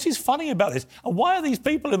 What is funny about this? And why are these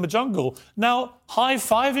people in the jungle now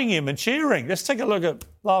high-fiving him and cheering? Let's take a look at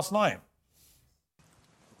last night.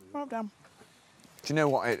 Well done. Do you know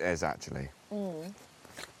what it is, actually?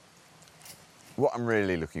 What I'm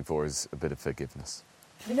really looking for is a bit of forgiveness.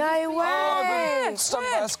 No way! Stung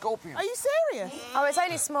by a scorpion. Are you serious? Oh, it's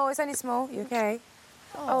only small. You okay?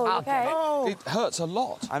 Oh, you okay? It hurts a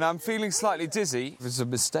lot. And I'm feeling slightly dizzy. It was a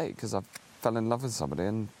mistake because I fell in love with somebody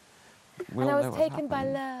and we all know I was what taken happened. by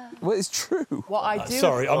love. Well, it's true. What I do...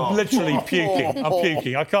 Sorry, I'm literally puking. I'm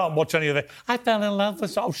puking. I can't watch any of it. I fell in love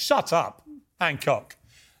with... Oh, shut up, Hancock.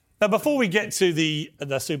 Now, before we get to the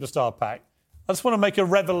Superstar Pack, I just want to make a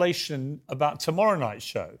revelation about tomorrow night's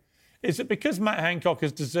show. Is that because Matt Hancock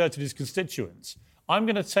has deserted his constituents, I'm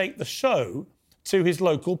going to take the show to his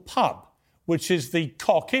local pub, which is the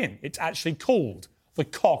Cock Inn. It's actually called the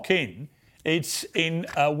Cock Inn. It's in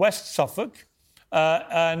West Suffolk,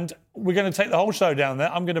 and we're going to take the whole show down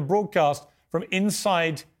there. I'm going to broadcast from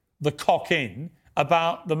inside the Cock Inn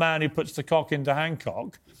about the man who puts the cock into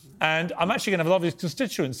Hancock, and I'm actually going to have a lot of his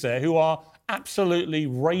constituents there who are absolutely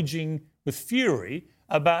raging with fury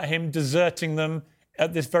about him deserting them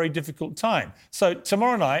at this very difficult time. So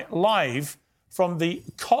tomorrow night, live from the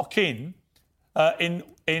Cock Inn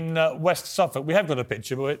in West Suffolk. We have got a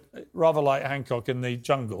picture, but rather like Hancock in the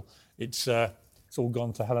jungle. It's all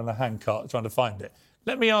gone to hell in a handcart trying to find it.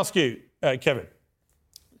 Let me ask you, Kevin.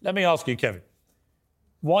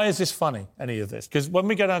 Why is this funny, any of this? Because when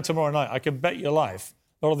we go down tomorrow night, I can bet your life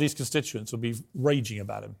a lot of these constituents will be raging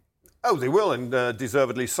about him. Oh, they will, and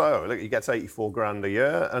deservedly so. Look, he gets 84 grand a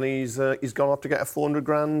year, and he's gone off to get a 400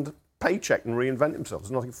 grand paycheck and reinvent himself.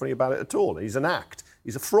 There's nothing funny about it at all. He's an act.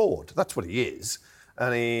 He's a fraud. That's what he is.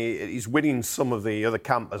 And he's winning some of the other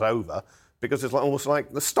campers over because it's almost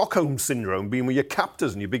like the Stockholm Syndrome, being with your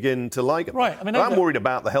captors and you begin to like them. Right. I mean, I'm worried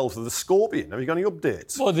about the health of the scorpion. Have you got any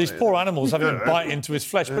updates? Well, these poor animals having to bite into his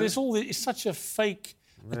flesh, but it's such a fake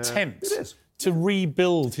attempt to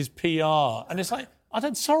rebuild his PR. And it's like,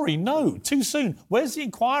 no, too soon. Where's the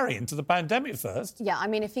inquiry into the pandemic first? Yeah, I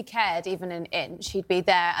mean, if he cared even an inch, he'd be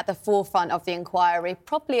there at the forefront of the inquiry,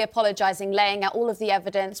 properly apologising, laying out all of the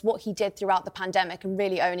evidence, what he did throughout the pandemic and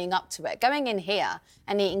really owning up to it. Going in here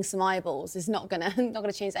and eating some eyeballs is not going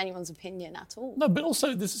to change anyone's opinion at all. No, but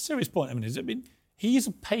also there's a serious point. He's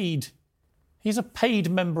a paid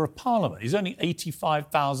member of Parliament. He's earning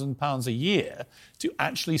 £85,000 a year to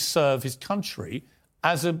actually serve his country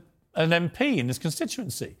as an MP in his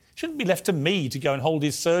constituency. Shouldn't be left to me to go and hold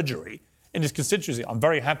his surgery in his constituency. I'm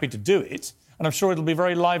very happy to do it, and I'm sure it'll be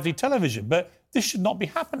very lively television, but this should not be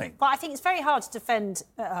happening. Well, I think it's very hard to defend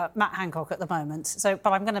Matt Hancock at the moment,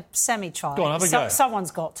 but I'm going to semi-try. Go on, have a go.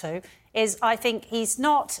 Someone's got to. I think he's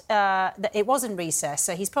not... it was in recess,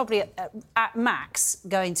 so he's probably at max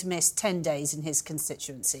going to miss 10 days in his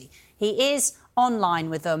constituency. He is online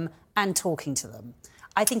with them and talking to them.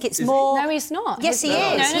 I think it's more... No, he's not. Yes, he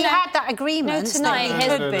is. He had that agreement.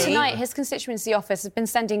 Tonight, his constituency office has been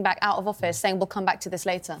sending back out of office saying we'll come back to this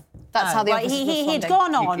later. That's how the office is responding. He'd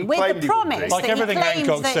gone on with the promise like everything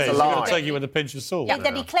Hancock says, you've got to take it with a pinch of salt. Yeah,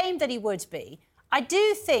 that he claimed that he would be. I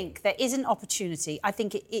do think there is an opportunity. I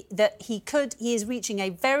think that he is reaching a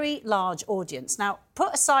very large audience. Now,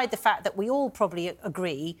 put aside the fact that we all probably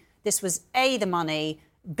agree this was A, the money,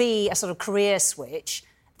 B, a sort of career switch.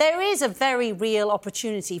 there is a very real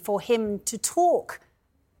opportunity for him to talk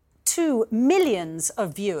to millions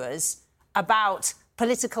of viewers about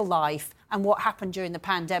political life and what happened during the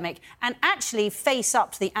pandemic, and actually face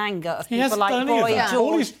up to the anger of people like Boy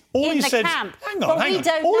George in the camp. Hang on.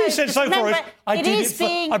 All he said so far is,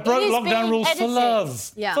 I broke lockdown rules for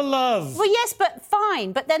love. Yeah. For love. Well, yes, but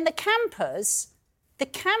fine. But then the campers,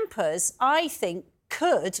 I think,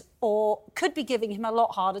 could be giving him a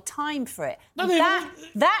lot harder time for it. No,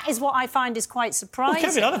 that is what I find is quite surprising. Well,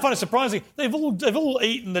 Kevin, I don't find it surprising. They've all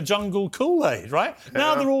eaten the jungle Kool-Aid, right? Yeah.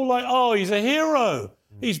 Now they're all like, oh, he's a hero.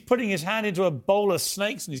 He's putting his hand into a bowl of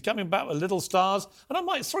snakes and he's coming back with little stars. And I'm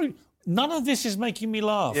like, sorry, none of this is making me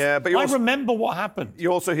laugh. Yeah, but I remember what happened.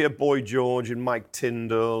 You also hear Boy George and Mike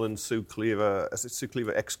Tyndall and Sue Cleaver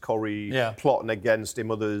ex-Corrie plotting against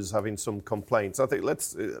him, others having some complaints. I think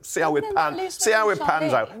let's see how it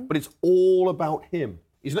pans out. But it's all about him.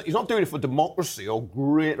 He's not doing it for democracy or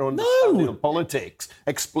greater understanding of politics,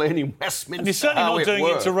 explaining Westminster. And he's certainly not doing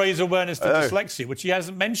it to raise awareness to No. dyslexia, which he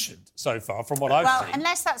hasn't mentioned so far, from what I've Well, seen.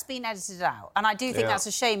 unless that's been edited out, and I do think that's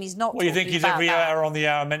a shame. He's not. Well, you think talking he's about every that. hour on the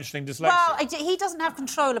hour mentioning dyslexia? Well, he doesn't have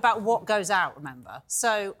control about what goes out, remember?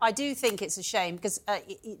 So I do think it's a shame, because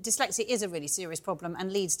dyslexia is a really serious problem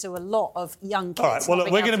and leads to a lot of young kids. All right, well, not look,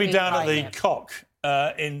 being we're able going to be read down and at the write. Cock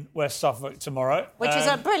in West Suffolk tomorrow. Which is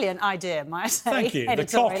a brilliant idea, might I say. Thank you. The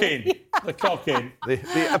Cock Inn. The Cock Inn.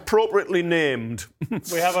 The appropriately named.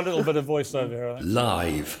 We have a little bit of voiceover here, I think.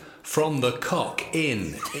 Live from the Cock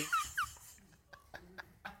Inn.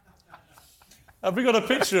 Have we got a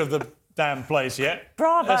picture of the damn place yet?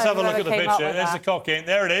 Bravo, Let's have a look at the whoever came up picture. with There's that. the Cock Inn.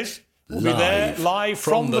 There it is. We'll be there live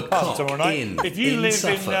from the pub Cock tomorrow night. Inn If you in live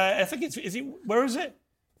Suffolk. in, I think where is it?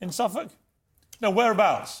 In Suffolk? No,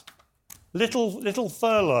 whereabouts? Little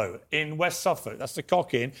Thurlow in West Suffolk. That's the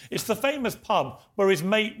Cock Inn. It's the famous pub where his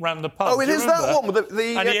mate ran the pub. Oh, it Do you is that remember? one with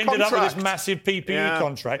the And he ended up with contract. this massive PPE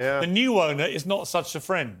contract. Yeah. The new owner is not such a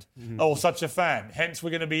friend or such a fan. Hence, we're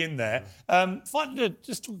going to be in there.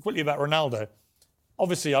 Just talk quickly about Ronaldo.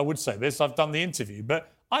 Obviously, I would say this. I've done the interview,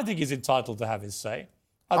 but I think he's entitled to have his say.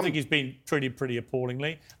 I think he's been treated pretty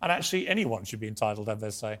appallingly, and actually anyone should be entitled to have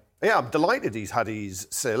their say. Yeah, I'm delighted he's had his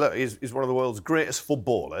say. Look, he's one of the world's greatest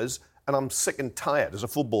footballers, and I'm sick and tired as a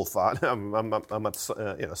football fan. I'm a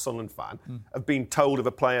Sunderland fan of being told if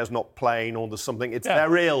a player's not playing or there's something,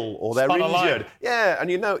 they're ill or they're Spun a line. injured. Yeah, and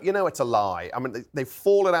you know it's a lie. I mean, they've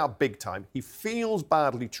fallen out big time. He feels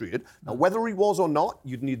badly treated. Now, whether he was or not,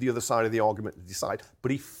 you'd need the other side of the argument to decide.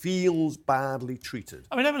 But he feels badly treated.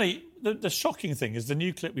 I mean, Emily, the shocking thing is the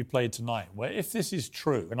new clip we played tonight, where if this is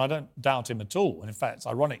true, and I don't doubt him at all, and in fact it's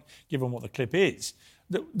ironic given what the clip is,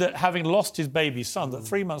 that having lost his baby son, that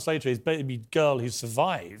 3 months later his baby girl who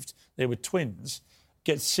survived, they were twins,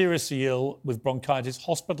 gets seriously ill with bronchitis,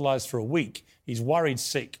 hospitalised for a week. He's worried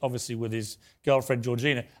sick, obviously, with his girlfriend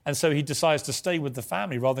Georgina, and so he decides to stay with the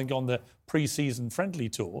family rather than go on the pre-season friendly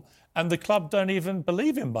tour, and the club don't even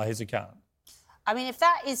believe him by his account. I mean,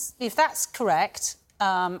 if that's correct,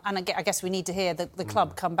 and I guess we need to hear the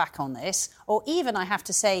club come back on this, or even, I have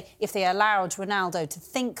to say, if they allowed Ronaldo to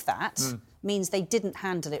think that, means they didn't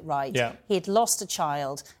handle it right. Yeah. He had lost a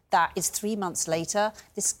child. That is 3 months later.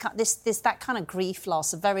 That kind of grief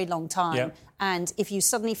lasts a very long time. Yeah. And if you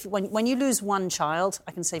suddenly, when you lose one child,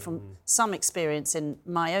 I can say from some experience in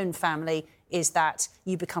my own family, is that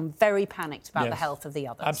you become very panicked about the health of the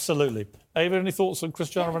others. Absolutely. Ava, any thoughts on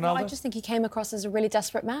Cristiano Ronaldo? I just think he came across as a really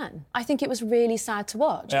desperate man. I think it was really sad to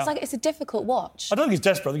watch. Yeah. It's a difficult watch. I don't think he's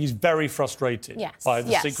desperate. I think he's very frustrated Yes. by the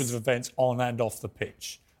Yes. sequence of events on and off the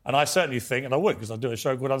pitch. And I certainly think, and I would because I do a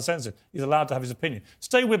show called Uncensored, he's allowed to have his opinion.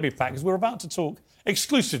 Stay with me, Pat, because we're about to talk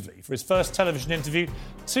exclusively for his first television interview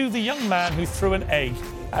to the young man who threw an egg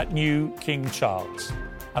at new King Charles.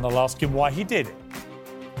 And I'll ask him why he did it.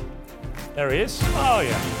 There he is. Oh,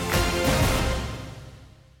 yeah.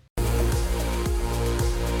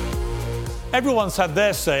 Everyone's had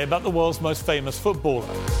their say about the world's most famous footballer.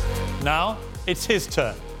 Now, it's his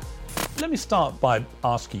turn. Let me start by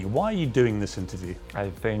asking you, why are you doing this interview?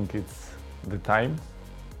 I think it's the time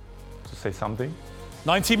to say something.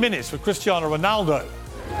 90 minutes with Cristiano Ronaldo.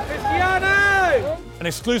 Cristiano! An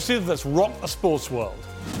exclusive that's rocked the sports world.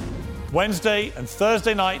 Wednesday and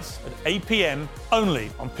Thursday nights at 8 p.m.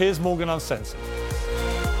 only on Piers Morgan Uncensored.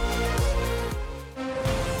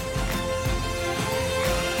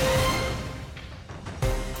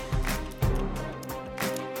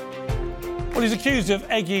 Well, he's accused of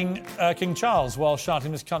egging King Charles while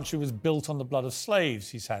shouting this country was built on the blood of slaves.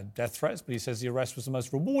 He's had death threats, but he says the arrest was the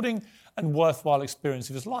most rewarding and worthwhile experience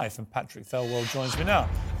of his life. And Patrick Thelwell joins me now.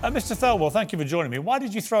 Mr. Thelwell, thank you for joining me. Why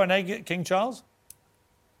did you throw an egg at King Charles?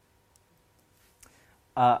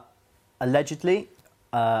 Allegedly,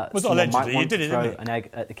 allegedly? You did it, throw didn't you? an egg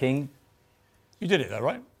at the king. You did it, though,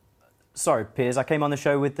 right? Sorry, Piers. I came on the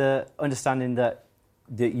show with the understanding that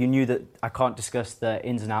you knew that I can't discuss the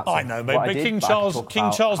ins and outs. I of know, what mate, I but did, King but I can Charles talk about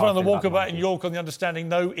went how on the I feel about walkabout in monarchy. York on the understanding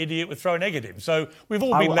no idiot would throw an egg at him. So we've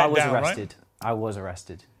all been I let was down, arrested. right? I was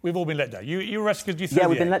arrested. We've all been let down. You arrested because you threw Yeah, the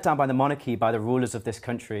we've been egg. let down by the monarchy, by the rulers of this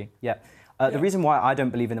country. Yeah. The reason why I don't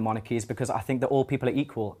believe in the monarchy is because I think that all people are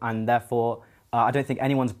equal, and therefore I don't think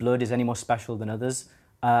anyone's blood is any more special than others.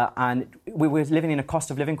 And we're living in a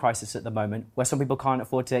cost of living crisis at the moment, where some people can't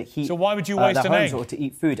afford to heat So why would you waste their an homes egg? or to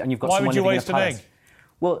eat food, and you've got Why someone would you living waste in a an palace. egg?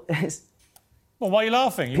 Well, Well, why are you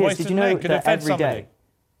laughing? You Piers, wasted did you an know egg. Could have that fed every somebody. day?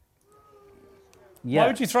 Yeah. Why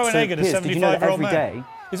would you throw an So, egg at a Piers, did you know that 75-year-old man? every day-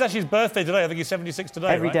 It's actually his birthday today. I think he's 76 today,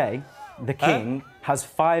 Every right? day, the king has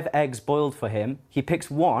 5 eggs boiled for him. He picks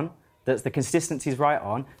one that's the consistency's right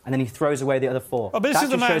on, and then he throws away the other 4. Oh, but this That is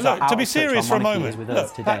the just man. shows how Look, to out be of touch serious for our a monarchy moment. is with Look,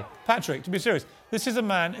 us today. Patrick, to be serious, this is a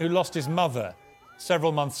man who lost his mother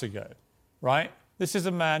several months ago, right? This is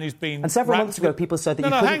a man who's been. And several wrapped months ago, with- people said that No,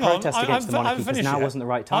 you no, couldn't hang on. protest against the monarchy because finished now yet. wasn't the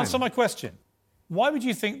right time. Answer my question. Why would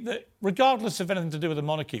you think that, regardless of anything to do with the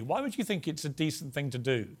monarchy, why would you think it's a decent thing to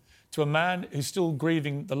do to a man who's still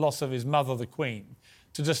grieving the loss of his mother, the Queen,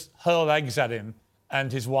 to just hurl eggs at him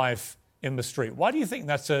and his wife in the street? Why do you think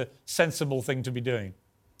that's a sensible thing to be doing?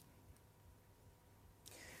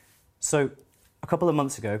 So, a couple of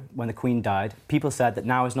months ago, when the Queen died, people said that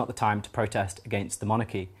now is not the time to protest against the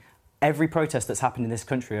monarchy. Every protest that's happened in this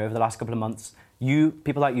country over the last couple of months,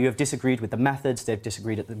 people like you have disagreed with the methods, they've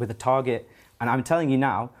disagreed with the target, and I'm telling you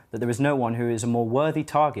now that there is no one who is a more worthy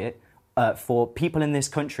target for people in this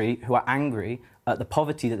country who are angry at the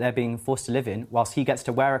poverty that they're being forced to live in, whilst he gets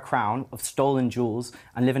to wear a crown of stolen jewels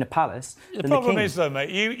and live in a palace. The problem is, though, mate,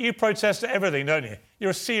 you protest at everything, don't you? You're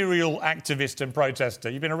a serial activist and protester.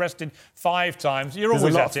 You've been arrested 5 times. You're There's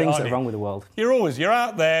always a lot at of it, things aren't that are you? wrong with the world. You're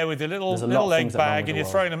out there with your little There's a lot of egg things that are wrong bag with and the you're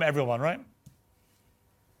world. throwing them at everyone, right?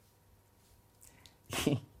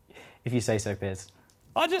 If you say so, Piers.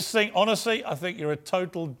 I just think, honestly, I think you're a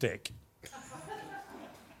total dick.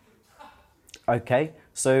 OK,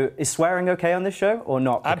 so is swearing OK on this show or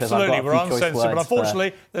not? Because Absolutely, I've we're got a few choice uncensored, but words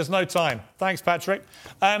unfortunately, there's no time. Thanks, Patrick.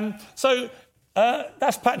 That's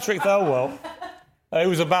Patrick Thelwell,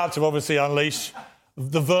 who's about to obviously unleash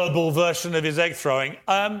the verbal version of his egg throwing.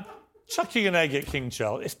 Chucking an egg at King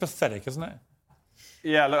Charles, it's pathetic, isn't it?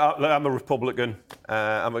 Yeah, look, I'm a Republican.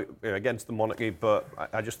 I'm against the monarchy, but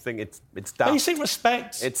I just think it's daft. You see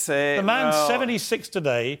respect. It's the man's 76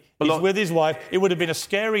 today. He's with his wife. It would have been a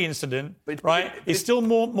scary incident, right? He's still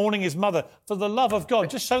mourning his mother. For the love of God,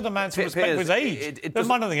 just show the man some respect for his age. Don't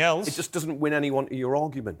mind anything else. It just doesn't win anyone to your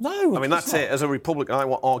argument. No, I mean that's it. As a Republican, I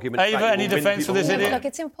want argument. Ava, any defence for this idiot? Look,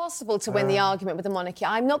 it's impossible to win the argument with the monarchy.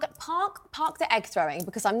 I'm not going to park the egg throwing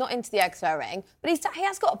because I'm not into the egg throwing. But he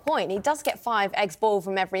has got a point. He does get 5 eggs boiled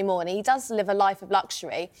from every morning. He does live a life of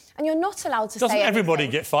luxury, and you're not allowed to. Doesn't say everybody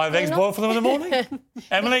anything. get 5 eggs boiled for them in the morning?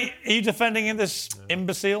 Emily, are you defending this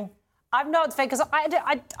imbecile? I'm not, because I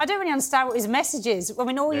don't really understand what his message is. I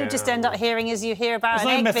mean, all you just end up hearing is you hear about There's an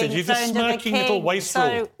no egg message. being He's a thrown to the smirking king. little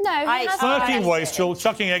wastrel. So, Smirking wastrel,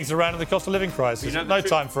 chucking eggs around in the cost of living crisis. No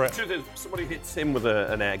time for it. The truth is, if somebody hits him with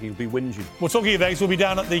an egg, he'll be whinging. Well, talking of eggs, we'll be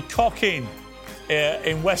down at the Cock Inn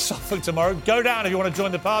in West Suffolk tomorrow. Go down if you want to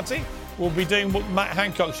join the party. We'll be doing what Matt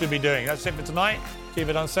Hancock should be doing. That's it for tonight. Keep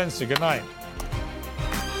it uncensored. Good night.